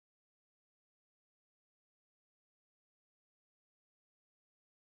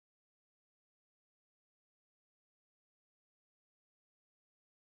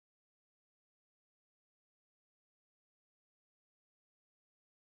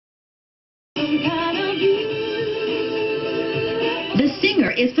The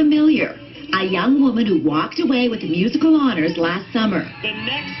singer is familiar. A young woman who walked away with the musical honors last summer. The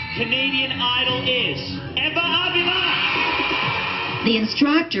next Canadian Idol is Eva Avila. The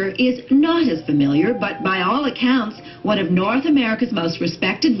instructor is not as familiar, but by all accounts, one of North America's most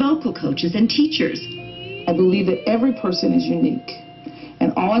respected vocal coaches and teachers. I believe that every person is unique,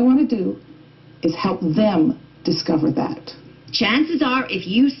 and all I want to do is help them discover that. Chances are, if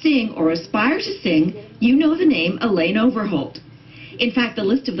you sing or aspire to sing, you know the name Elaine Overholt. In fact, the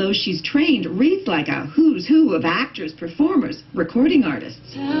list of those she's trained reads like a who's who of actors, performers, recording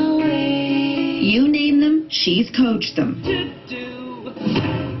artists. You name them, she's coached them.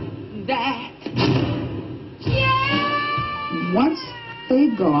 Once they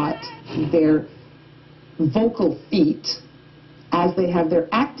got their vocal feet, as they have their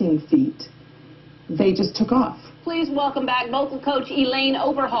acting feet, they just took off. Please welcome back vocal coach Elaine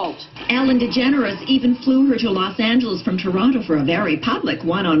Overholt. Ellen DeGeneres even flew her to Los Angeles from Toronto for a very public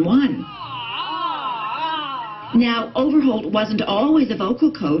one-on-one. Now, Overholt wasn't always a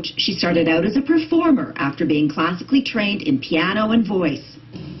vocal coach. She started out as a performer after being classically trained in piano and voice.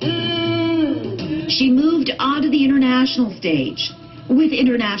 She moved onto the international stage with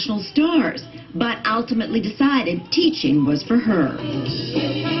international stars, but ultimately decided teaching was for her.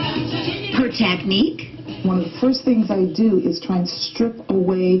 Her technique? One of the first things I do is try and strip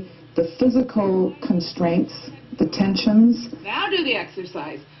away the physical constraints, the tensions. Now do the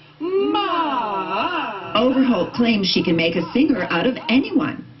exercise. Ma. Overholt claims she can make a singer out of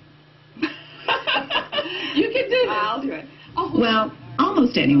anyone. You can do that. I'll do it. Oh. Well,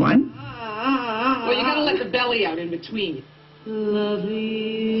 almost anyone. Well, you gotta let the belly out in between.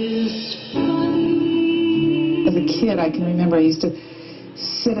 As a kid, I can remember I used to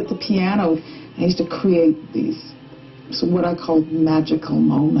sit at the piano. I used to create these, what I called magical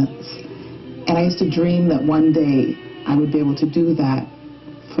moments. And I used to dream that one day I would be able to do that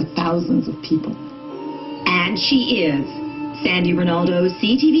for thousands of people. And she is. Sandy Ronaldo,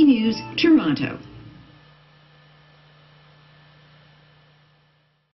 CTV News, Toronto.